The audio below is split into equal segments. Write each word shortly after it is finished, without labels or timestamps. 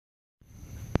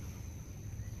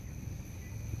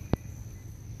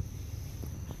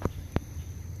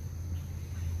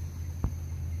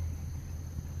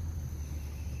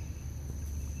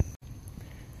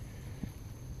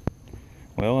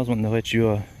Well, I was wanting to let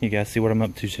you guys see what I'm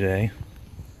up to today.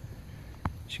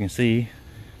 As you can see,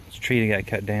 this tree that got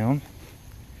cut down,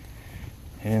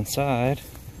 and inside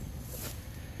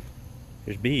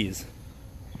there's bees.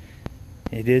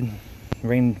 It did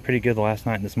rain pretty good the last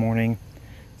night and this morning,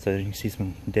 so you can see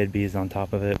some dead bees on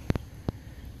top of it.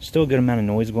 Still a good amount of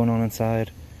noise going on inside,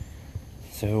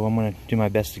 so I'm gonna do my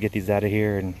best to get these out of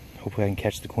here, and hopefully I can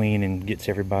catch the queen and get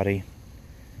to everybody.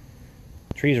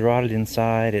 The tree's rotted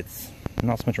inside. It's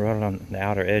not so much rotted on the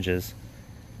outer edges.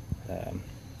 I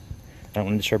don't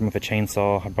want to disturb them with a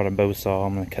chainsaw. I brought a bow saw.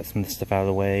 I'm going to cut some of this stuff out of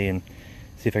the way and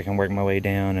see if I can work my way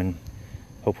down and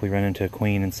hopefully run into a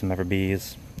queen and some other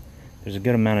bees. There's a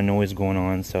good amount of noise going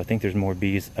on, so I think there's more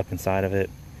bees up inside of it.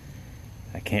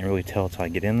 I can't really tell until I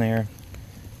get in there.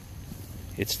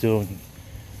 It's still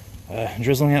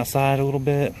drizzling outside a little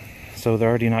bit, so they're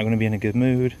already not going to be in a good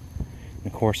mood.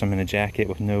 And of course, I'm in a jacket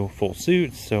with no full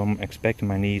suit, so I'm expecting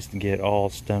my knees to get all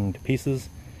stung to pieces.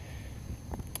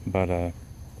 But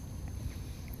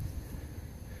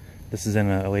this is in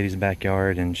a lady's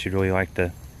backyard, and she'd really like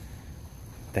to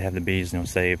have the bees,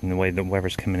 saved. And the way the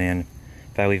weather's coming in,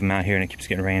 if I leave them out here and it keeps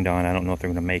getting rained on, I don't know if they're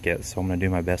going to make it. So I'm going to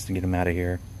do my best to get them out of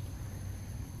here.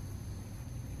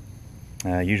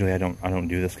 Usually I don't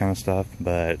do this kind of stuff,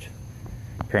 but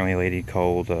apparently a lady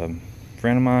called a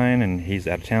friend of mine, and he's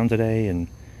out of town today, and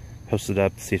posted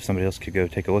up to see if somebody else could go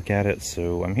take a look at it.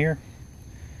 So I'm here,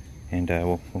 and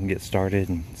we'll get started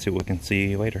and see what we can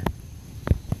see later.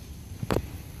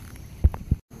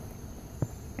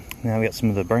 Now we got some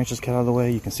of the branches cut out of the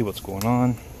way. You can see what's going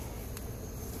on.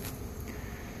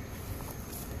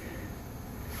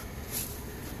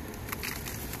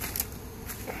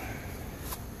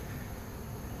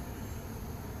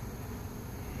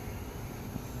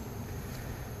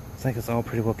 Looks like it's all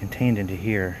pretty well contained into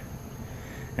here.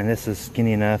 And this is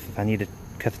skinny enough. If I need to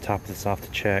cut the top of this off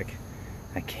to check,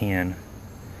 I can.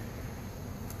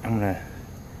 I'm gonna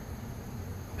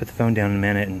put the phone down in a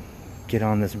minute and get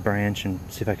on this branch and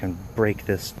see if I can break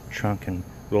this trunk and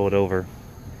roll it over.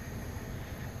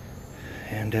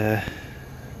 And I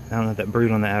don't know, that brood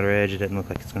on the outer edge, it doesn't look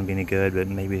like it's going to be any good, but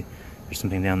maybe there's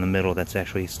something down the middle that's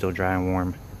actually still dry and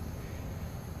warm.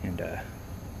 And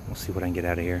we'll see what I can get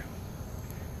out of here.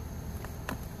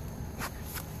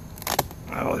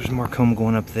 Oh, there's more comb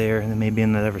going up there, and then maybe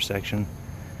in the other section.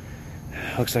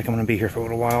 Looks like I'm going to be here for a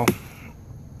little while.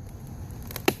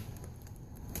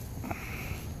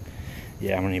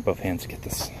 Yeah, I'm going to need both hands to get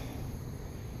this.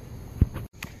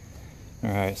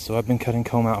 Alright, so I've been cutting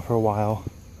comb out for a while,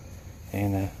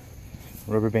 and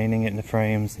rubber banding it in the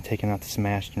frames and taking out the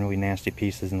smashed and really nasty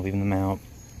pieces and leaving them out.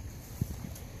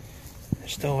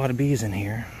 There's still a lot of bees in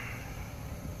here.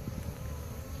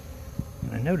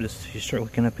 And I noticed if you start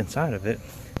looking up inside of it,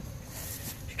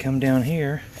 if you come down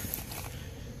here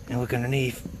and look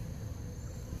underneath,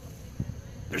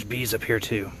 there's bees up here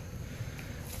too.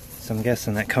 So I'm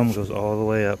guessing that comb goes all the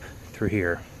way up through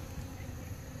here.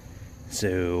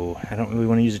 So I don't really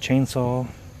want to use a chainsaw,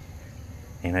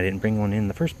 and I didn't bring one in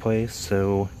the first place,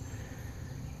 so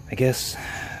I guess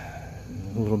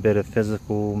a little bit of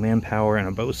physical manpower and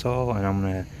a bow saw, and I'm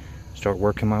going to start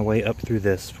working my way up through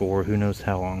this for who knows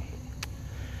how long.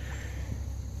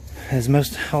 As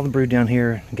all the brood down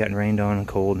here gotten rained on and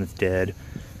cold and it's dead,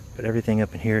 but everything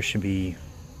up in here should be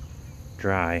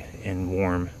dry and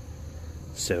warm.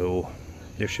 So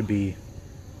there should be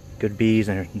good bees,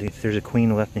 and if there's a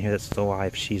queen left in here that's still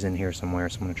alive, she's in here somewhere,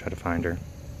 so I'm going to try to find her.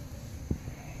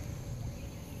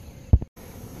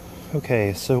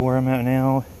 Okay, so where I'm at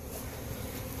now,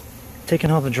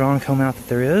 taking all the drawn comb out that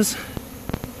there is,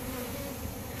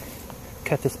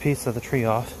 cut this piece of the tree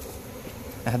off.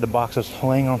 I had the boxes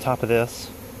laying on top of this,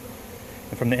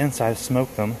 and from the inside I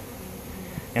smoked them.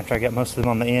 After I got most of them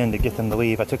on the end to get them to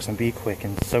leave, I took some Bee Quick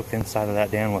and soaked the inside of that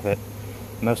down with it.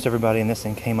 Most everybody in this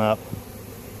thing came up,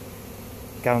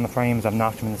 got on the frames. I've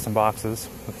knocked them into some boxes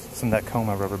with some of that comb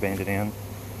I rubber banded in.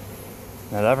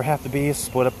 Now the other half of the bees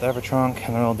split up the other trunk,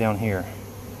 and they're all down here. So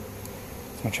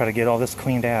I'm going to try to get all this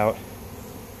cleaned out,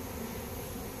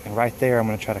 and right there I'm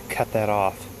going to try to cut that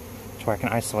off to where I can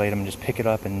isolate them and just pick it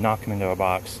up and knock them into a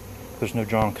box. There's no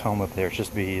drawn comb up there, it's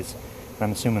just bees. And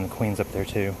I'm assuming the queen's up there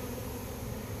too.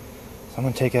 So I'm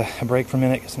going to take a break for a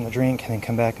minute, get something to drink, and then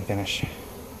come back and finish.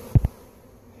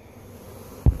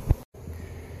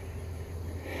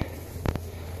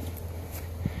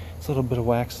 It's a little bit of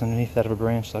wax underneath that of a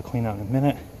branch, so I'll clean out in a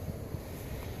minute.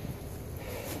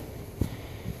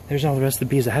 There's all the rest of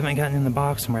the bees I haven't gotten in the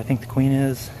box and where I think the queen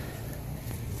is.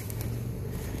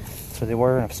 So they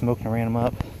were, and I've smoked and ran them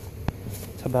up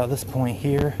to about this point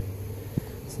here.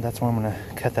 So that's where I'm going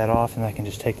to cut that off, and I can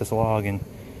just take this log and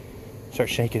start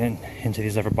shaking it into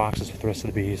these other boxes with the rest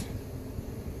of the bees.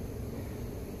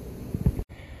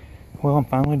 Well, I'm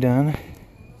finally done.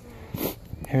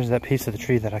 Here's that piece of the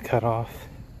tree that I cut off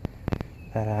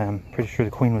that I'm pretty sure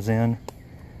the queen was in.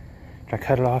 I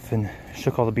cut it off and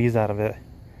shook all the bees out of it.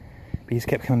 Bees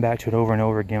kept coming back to it over and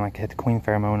over again like it had the queen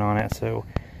pheromone on it, so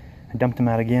I dumped them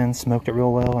out again, smoked it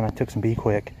real well, and I took some bee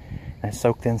quick and I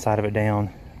soaked the inside of it down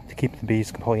to keep the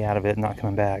bees completely out of it and not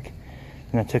coming back.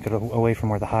 And I took it away from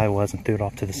where the hive was and threw it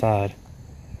off to the side.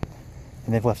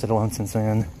 And they've left it alone since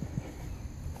then.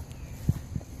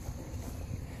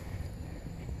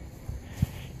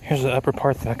 Here's the upper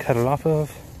part that I cut it off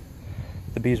of.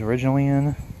 The bees were originally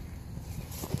in.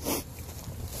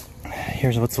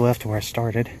 Here's what's left where I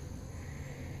started.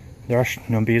 There are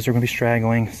bees are going to be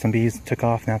straggling. Some bees took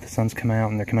off now that the sun's come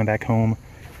out and they're coming back home.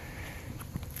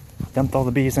 Dumped all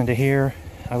the bees into here.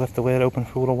 I left the lid open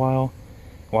for a little while.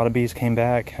 A lot of bees came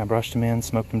back. I brushed them in,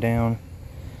 smoked them down.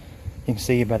 You can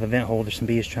see by the vent hole there's some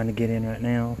bees trying to get in right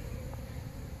now.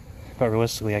 But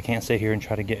realistically, I can't sit here and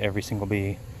try to get every single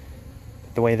bee.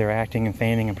 But the way they're acting and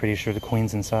fanning, I'm pretty sure the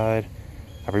queen's inside.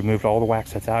 I've removed all the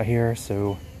wax that's out here,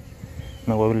 so I'm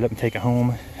going to load it up and take it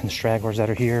home. And the stragglers that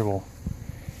are here will,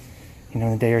 in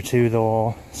a day or two, they'll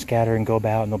all scatter and go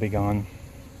about and they'll be gone.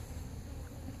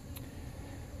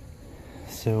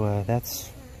 So that's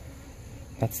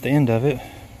the end of it.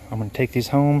 I'm going to take these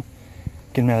home,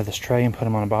 get them out of this tray and put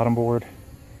them on a bottom board.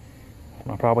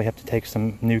 I'll probably have to take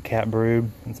some new cat brood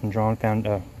and some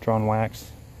drawn wax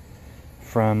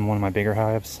from one of my bigger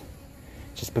hives,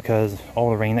 just because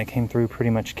all the rain that came through pretty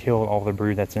much killed all the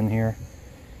brood that's in here.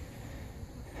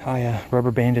 I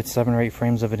rubber banded 7 or 8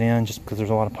 frames of it in just because there's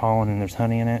a lot of pollen and there's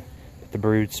honey in it, but the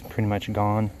brood's pretty much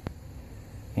gone.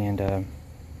 And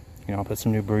I'll put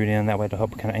some new brood in, that way to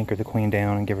help kind of anchor the queen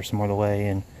down and give her some more to lay.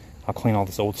 And I'll clean all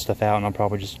this old stuff out, and I'll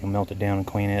probably just melt it down and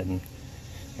clean it, and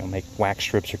make wax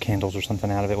strips or candles or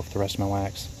something out of it with the rest of my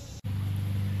wax.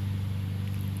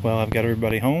 Well, I've got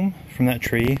everybody home from that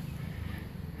tree,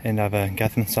 and I've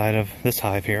got them inside of this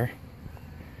hive here.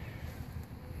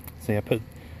 See,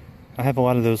 I have a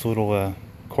lot of those little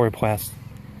chloroplast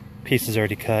pieces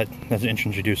already cut as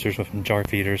introducers with jar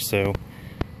feeders, so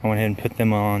I went ahead and put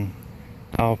them on.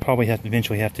 I'll probably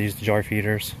eventually have to use the jar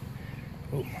feeders.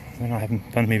 Oh, they're not having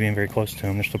fun me being very close to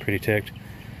them. They're still pretty ticked.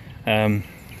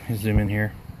 Zoom in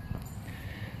here.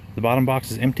 The bottom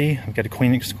box is empty. I've got a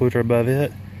queen excluder above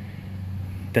it.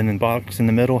 Then the box in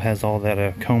the middle has all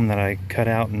that comb that I cut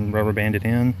out and rubber banded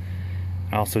in.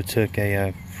 I also took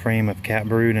a frame of cat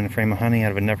brood and a frame of honey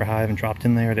out of another hive and dropped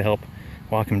in there to help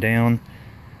lock them down.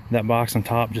 That box on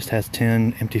top just has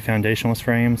 10 empty foundationless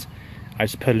frames. I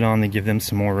just put it on to give them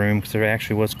some more room because there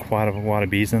actually was quite a lot of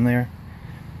bees in there.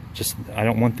 I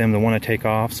don't want them to want to take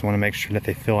off, so I want to make sure that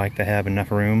they feel like they have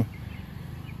enough room.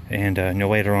 And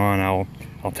later on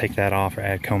I'll take that off or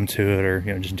add comb to it,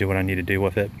 or just do what I need to do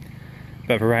with it.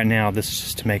 But for right now, this is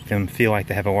just to make them feel like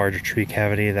they have a larger tree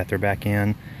cavity that they're back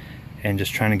in, and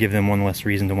just trying to give them one less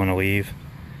reason to want to leave.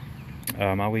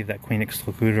 I'll leave that queen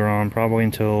excluder on probably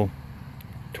until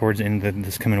towards the end of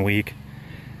this coming week,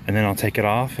 and then I'll take it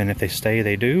off, and if they stay,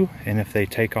 they do, and if they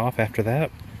take off after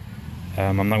that,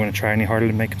 I'm not going to try any harder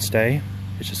to make them stay.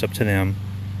 It's just up to them.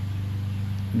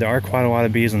 There are quite a lot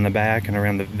of bees in the back and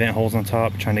around the vent holes on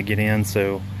top trying to get in,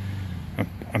 so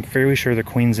I'm fairly sure the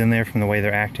queen's in there from the way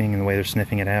they're acting and the way they're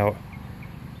sniffing it out.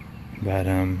 But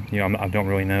I don't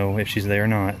really know if she's there or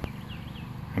not.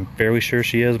 I'm fairly sure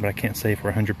she is, but I can't say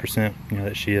for 100%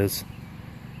 that she is.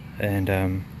 And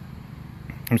I'm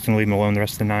just going to leave them alone the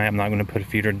rest of the night. I'm not going to put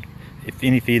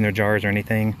any feed in their jars or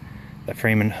anything. That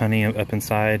frame and honey up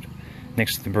inside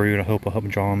next to the brood, I hope will help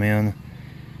draw them in.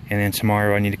 And then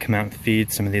tomorrow I need to come out and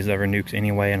feed some of these other nukes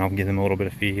anyway, and I'll give them a little bit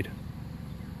of feed.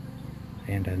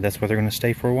 And that's where they're going to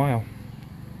stay for a while.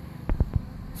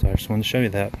 So I just wanted to show you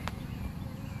that.